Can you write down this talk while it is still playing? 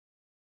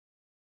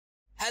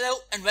Hello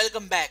and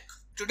welcome back.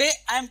 Today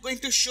I am going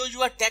to show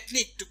you a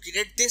technique to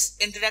create this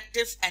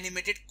interactive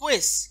animated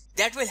quiz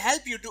that will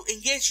help you to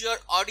engage your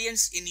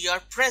audience in your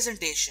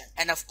presentation.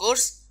 And of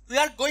course, we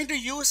are going to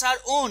use our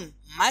own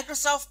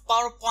Microsoft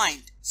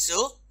PowerPoint.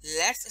 So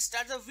let's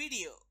start the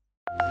video.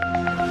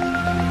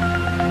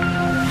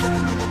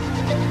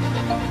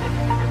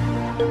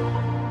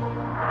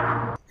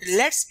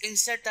 Let's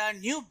insert a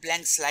new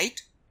blank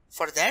slide.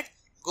 For that,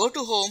 go to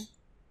Home,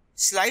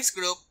 Slides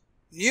Group,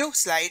 New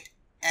Slide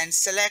and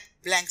select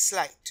Blank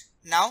Slide.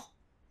 Now,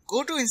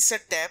 go to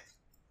Insert tab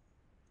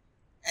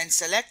and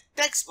select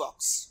Text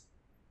Box.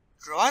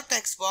 Draw a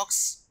text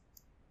box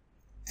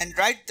and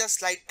write the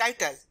slide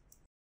title.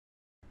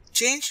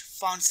 Change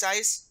font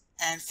size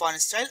and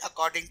font style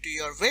according to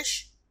your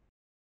wish.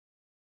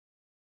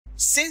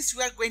 Since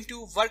we are going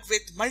to work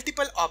with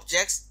multiple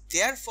objects,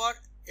 therefore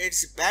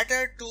it's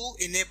better to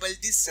enable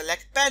the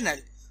Select panel.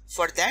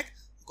 For that,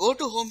 go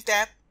to Home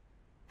tab,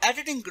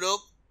 Editing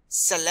Group,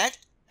 select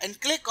and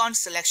click on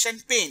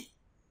Selection Pane.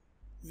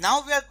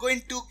 Now we are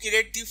going to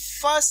create the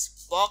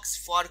first box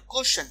for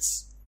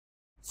questions.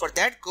 For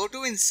that, go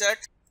to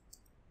Insert,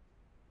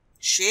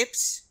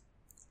 Shapes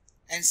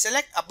and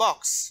select a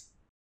box.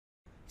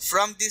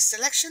 From the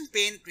Selection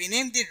pane,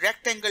 rename the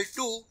rectangle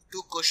 2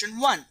 to Question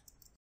 1.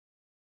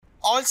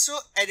 Also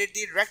edit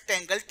the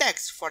rectangle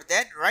text. For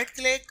that, right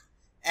click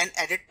and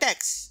edit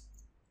text.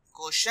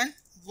 Question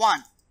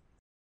 1.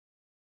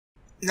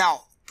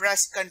 Now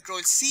press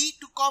Ctrl C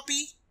to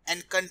copy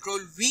and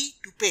Ctrl V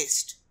to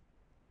paste.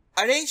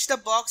 Arrange the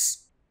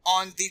box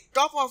on the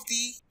top of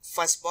the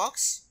first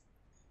box.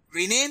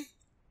 Rename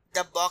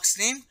the box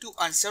name to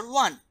Answer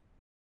 1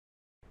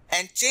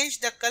 and change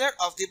the color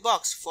of the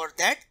box. For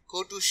that,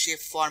 go to Shape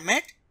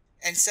Format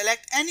and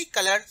select any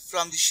color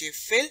from the shape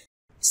fill.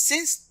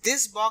 Since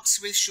this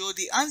box will show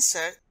the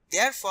answer,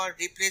 therefore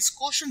replace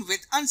question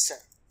with answer.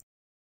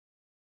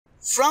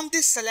 From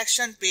this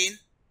selection pane,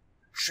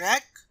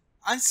 drag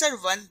Answer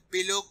 1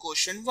 below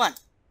Question 1.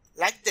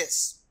 Like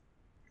this.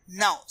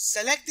 Now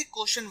select the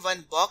Question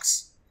 1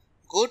 box,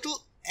 go to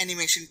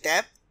Animation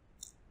tab.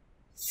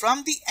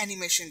 From the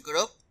Animation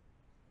group,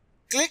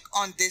 click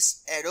on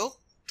this arrow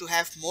to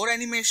have more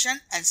animation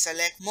and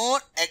select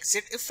More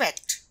Exit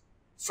Effect.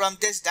 From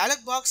this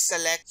dialog box,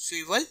 select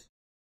Swivel,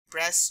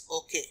 press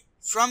OK.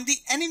 From the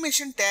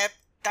Animation tab,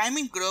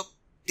 Timing group,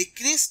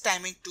 decrease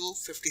timing to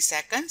 50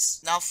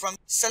 seconds. Now from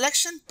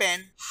Selection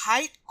pane,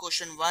 hide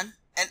Question 1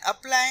 and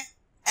apply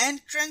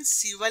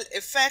Entrance Swivel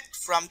effect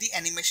from the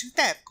Animation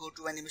tab. Go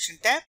to Animation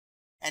tab,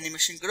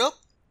 Animation group,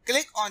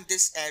 click on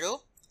this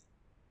arrow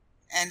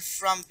and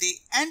from the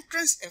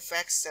Entrance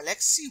effect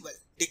select Swivel.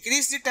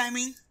 Decrease the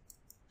timing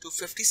to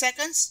 50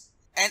 seconds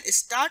and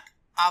start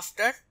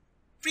after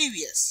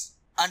previous.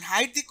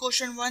 Unhide the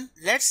Question 1.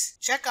 Let's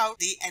check out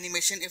the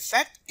animation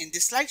effect in the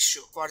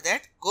slideshow. For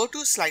that, go to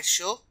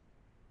Slideshow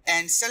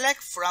and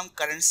select from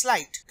current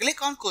slide.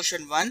 Click on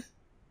Question 1.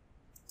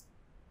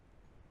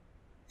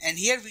 And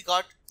here we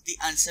got the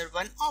Answer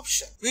 1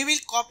 option. We will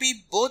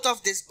copy both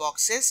of these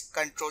boxes,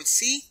 Ctrl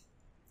C,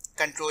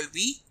 Ctrl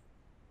V,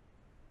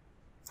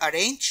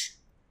 arrange,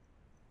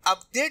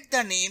 update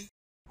the name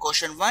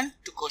Question 1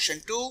 to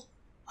Question 2,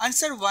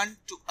 Answer 1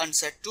 to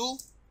Answer 2,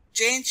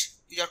 change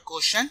your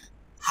question,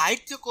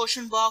 hide your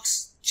question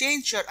box,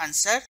 change your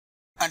answer,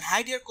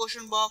 unhide your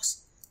question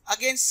box,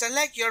 again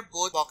select your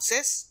both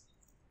boxes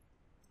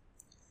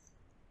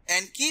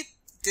and keep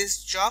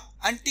this job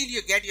until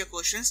you get your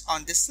questions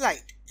on this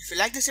slide. If you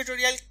like this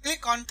tutorial,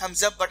 click on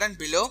thumbs up button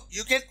below.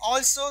 You can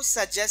also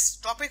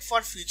suggest topic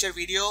for future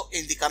video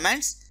in the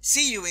comments.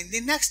 See you in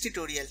the next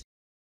tutorial.